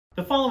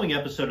The following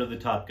episode of the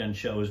Top Gun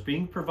Show is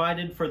being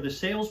provided for the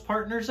sales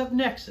partners of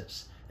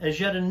Nexus as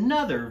yet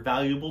another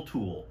valuable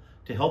tool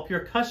to help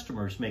your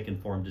customers make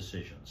informed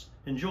decisions.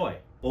 Enjoy.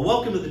 Well,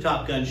 welcome to the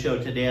Top Gun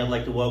Show. Today I'd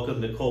like to welcome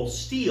Nicole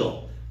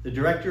Steele, the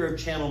Director of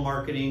Channel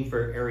Marketing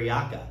for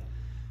Aryaka.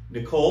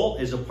 Nicole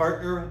is a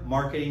partner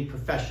marketing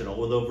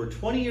professional with over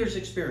 20 years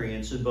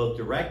experience in both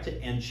direct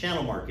and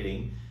channel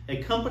marketing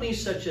at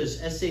companies such as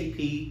SAP,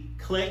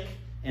 Click,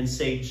 and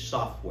Sage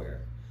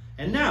Software.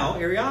 And now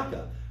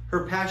Aryaka.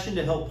 Her passion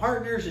to help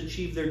partners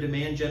achieve their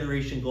demand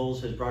generation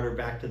goals has brought her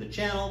back to the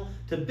channel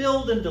to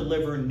build and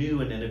deliver new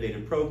and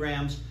innovative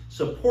programs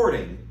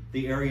supporting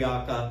the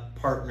Aryaka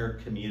partner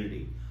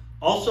community.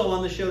 Also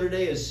on the show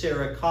today is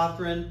Sarah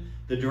Cothran,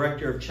 the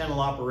Director of Channel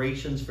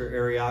Operations for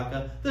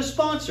Aryaka, the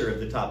sponsor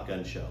of the Top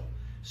Gun Show.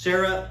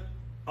 Sarah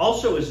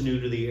also is new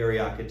to the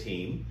Aryaka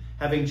team,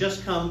 having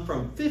just come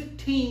from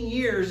 15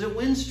 years at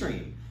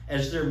Windstream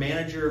as their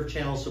Manager of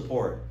Channel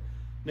Support.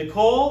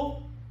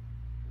 Nicole,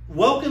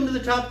 welcome to the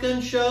Top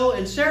Gun Show,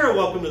 and Sarah,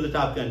 welcome to the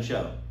Top Gun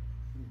Show.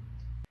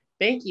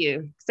 Thank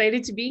you.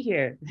 Excited to be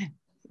here.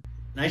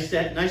 Nice to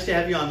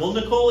have you on. Well,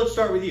 Nicole, let's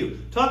start with you.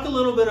 Talk a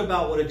little bit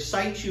about what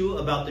excites you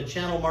about the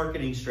channel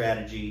marketing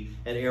strategy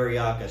at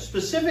Aryaka,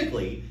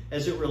 specifically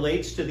as it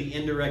relates to the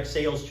indirect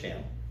sales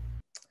channel.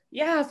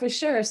 Yeah, for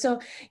sure.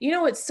 So,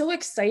 what's so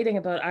exciting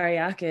about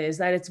Aryaka is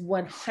that it's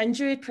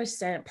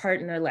 100%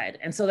 partner-led.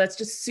 And so that's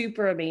just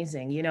super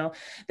amazing.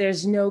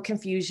 There's no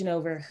confusion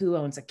over who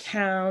owns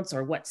accounts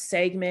or what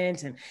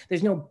segment, and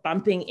there's no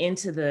bumping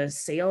into the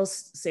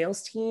sales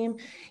team,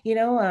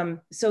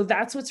 So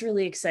that's what's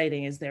really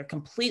exciting is they're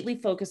completely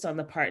focused on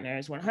the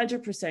partners,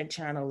 100%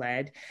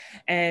 channel-led.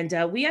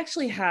 And we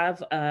actually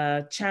have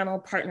a channel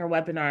partner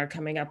webinar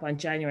coming up on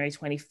January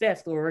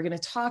 25th, where we're going to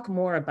talk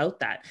more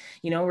about that.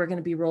 We're going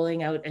to be rolling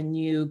out a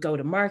new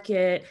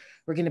go-to-market.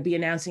 We're going to be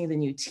announcing the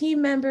new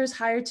team members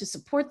hired to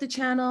support the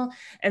channel,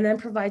 and then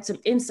provide some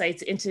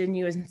insights into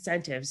new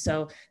incentives.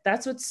 So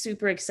that's what's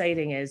super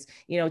exciting is,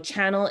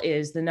 channel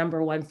is the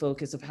 #1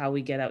 focus of how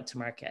we get out to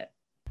market.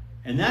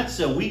 And that's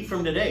a week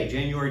from today,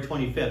 January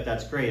 25th.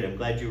 That's great. I'm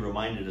glad you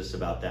reminded us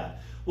about that.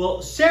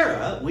 Well,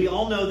 Sarah, we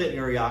all know that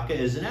Aryaka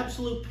is an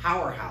absolute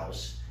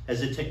powerhouse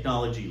as a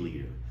technology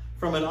leader.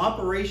 From an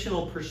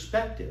operational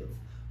perspective,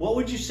 what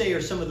would you say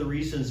are some of the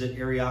reasons that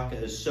Aryaka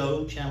is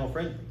so channel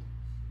friendly?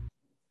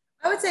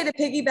 I would say to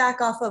piggyback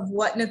off of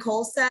what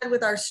Nicole said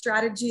with our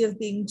strategy of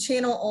being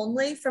channel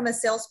only from a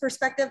sales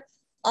perspective,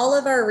 all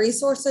of our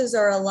resources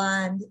are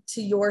aligned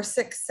to your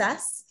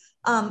success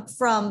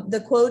from the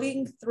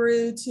quoting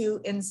through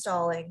to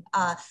installing.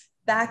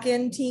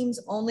 Back-end teams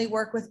only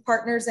work with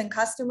partners and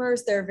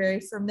customers. They're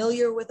very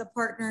familiar with a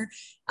partner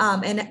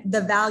and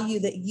the value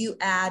that you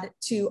add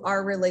to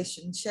our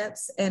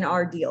relationships and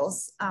our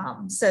deals.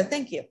 So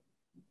thank you.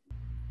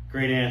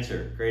 Great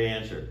answer. Great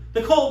answer.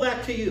 Nicole,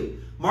 back to you.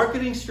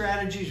 Marketing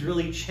strategies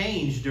really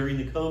changed during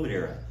the COVID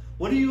era.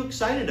 What are you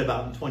excited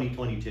about in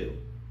 2022?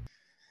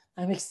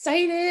 I'm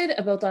excited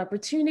about the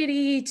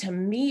opportunity to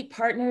meet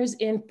partners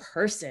in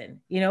person.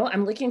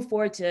 I'm looking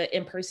forward to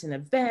in-person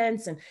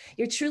events, and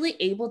you're truly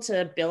able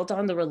to build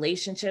on the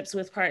relationships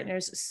with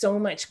partners so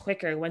much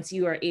quicker once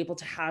you are able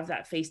to have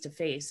that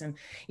face-to-face. And,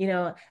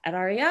 at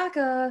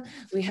Aryaka,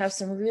 we have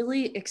some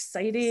really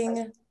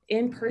exciting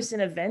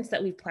in-person events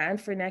that we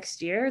planned for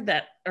next year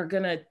that are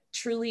going to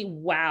truly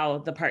wow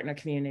the partner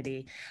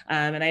community.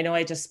 And I know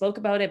I just spoke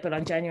about it, but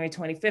on January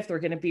 25th, we're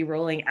going to be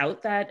rolling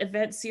out that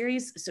event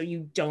series. So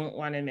you don't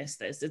want to miss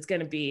this. It's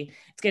going to be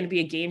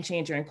a game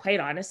changer. And quite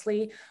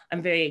honestly,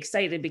 I'm very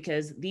excited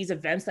because these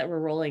events that we're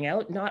rolling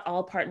out, not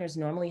all partners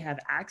normally have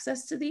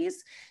access to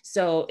these.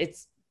 So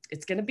it's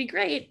going to be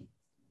great.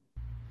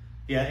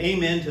 Yeah,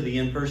 amen to the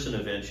in-person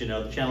events.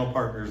 The Channel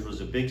Partners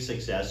was a big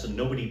success and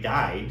nobody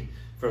died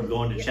from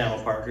going to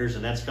Channel Partners,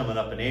 and that's coming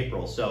up in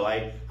April. So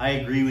I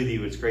agree with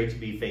you. It's great to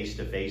be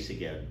face-to-face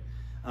again.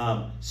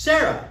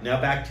 Sarah, now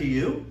back to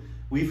you.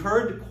 We've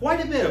heard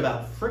quite a bit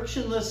about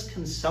frictionless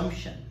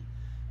consumption.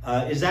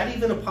 Is that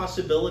even a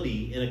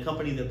possibility in a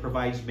company that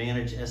provides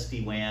managed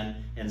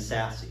SD-WAN and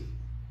SASE?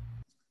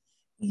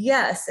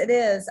 Yes, it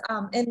is.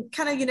 And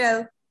kind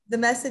of, the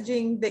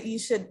messaging that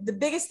the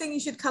biggest thing you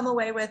should come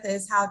away with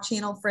is how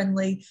channel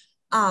friendly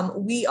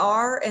we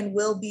are and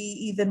will be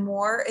even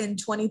more in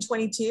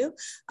 2022.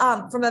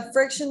 From a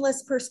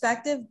frictionless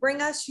perspective,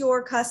 bring us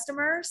your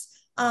customers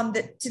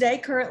that today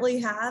currently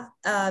have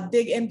a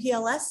big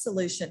MPLS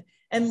solution,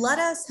 and let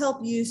us help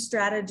you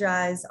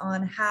strategize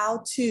on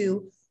how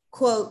to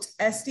quote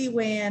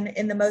SD-WAN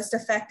in the most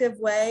effective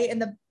way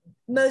and the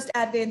most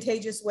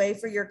advantageous way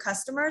for your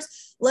customers.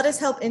 Let us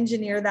help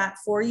engineer that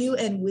for you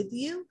and with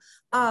you.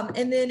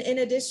 And then in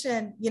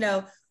addition,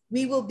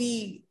 we will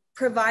be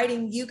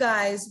providing you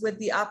guys with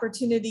the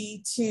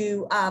opportunity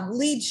to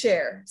lead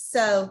share.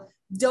 So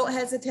don't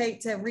hesitate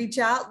to reach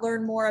out,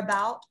 learn more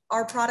about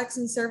our products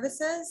and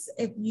services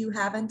if you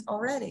haven't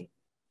already.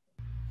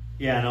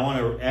 Yeah, and I want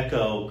to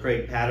echo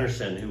Craig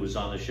Patterson, who was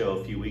on the show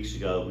a few weeks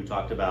ago, who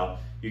talked about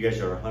you guys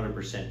are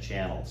 100%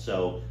 channel.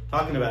 So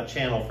talking about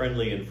channel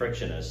friendly and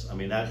frictionless, I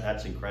mean,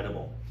 that's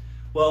incredible.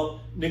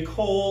 Well,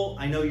 Nicole,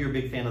 I know you're a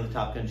big fan of the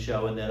Top Gun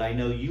show, and that I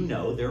know you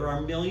know there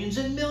are millions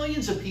and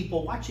millions of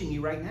people watching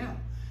you right now.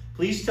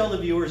 Please tell the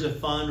viewers a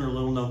fun or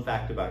little known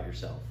fact about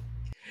yourself.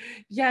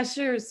 Yeah,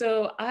 sure.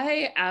 So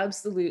I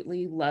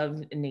absolutely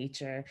love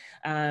nature.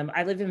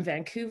 I live in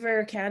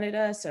Vancouver,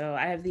 Canada, so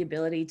I have the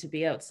ability to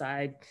be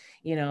outside,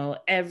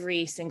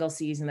 every single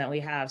season that we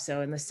have.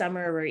 So in the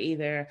summer, we're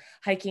either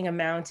hiking a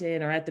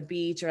mountain or at the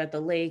beach or at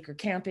the lake or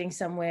camping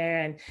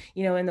somewhere. And,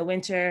 in the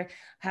winter,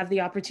 have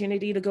the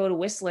opportunity to go to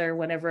Whistler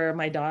whenever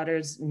my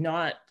daughter's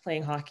not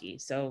playing hockey.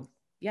 So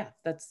yeah,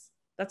 that's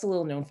a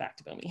little known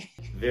fact about me.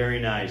 Very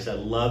nice. I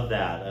love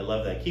that. I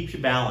love that. Keeps you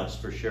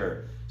balanced for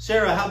sure.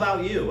 Sarah, how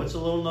about you? What's a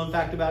little known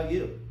fact about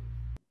you?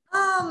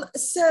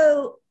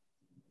 So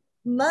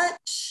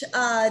much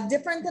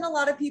different than a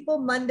lot of people.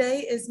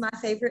 Monday is my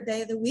favorite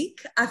day of the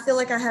week. I feel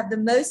like I have the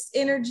most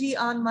energy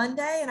on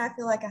Monday, and I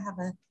feel like I have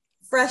a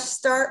fresh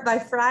start by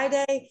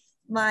Friday.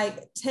 My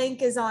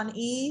tank is on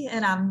E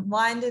and I'm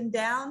winding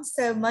down.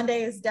 So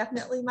Monday is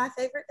definitely my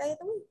favorite day of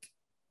the week.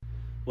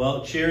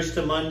 Well, cheers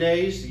to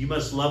Mondays. You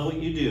must love what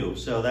you do.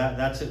 So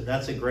that's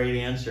a great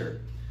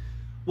answer.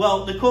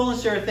 Well, Nicole and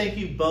Sarah, thank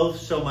you both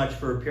so much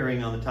for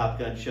appearing on the Top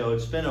Gun show.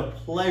 It's been a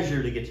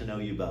pleasure to get to know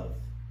you both.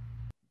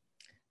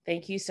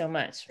 Thank you so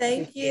much.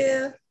 Thank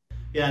you.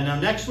 Yeah, now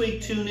next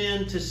week, tune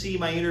in to see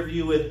my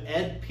interview with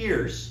Ed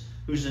Pierce,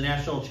 who's the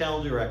National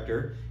Channel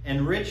Director,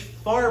 and Rich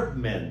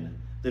Farbman,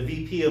 the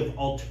VP of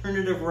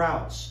Alternative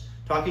Routes,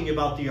 talking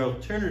about the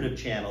alternative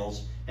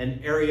channels and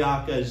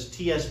Aryaka's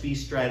TSB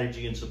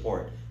strategy and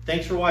support.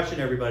 Thanks for watching,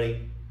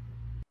 everybody.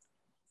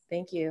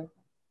 Thank you.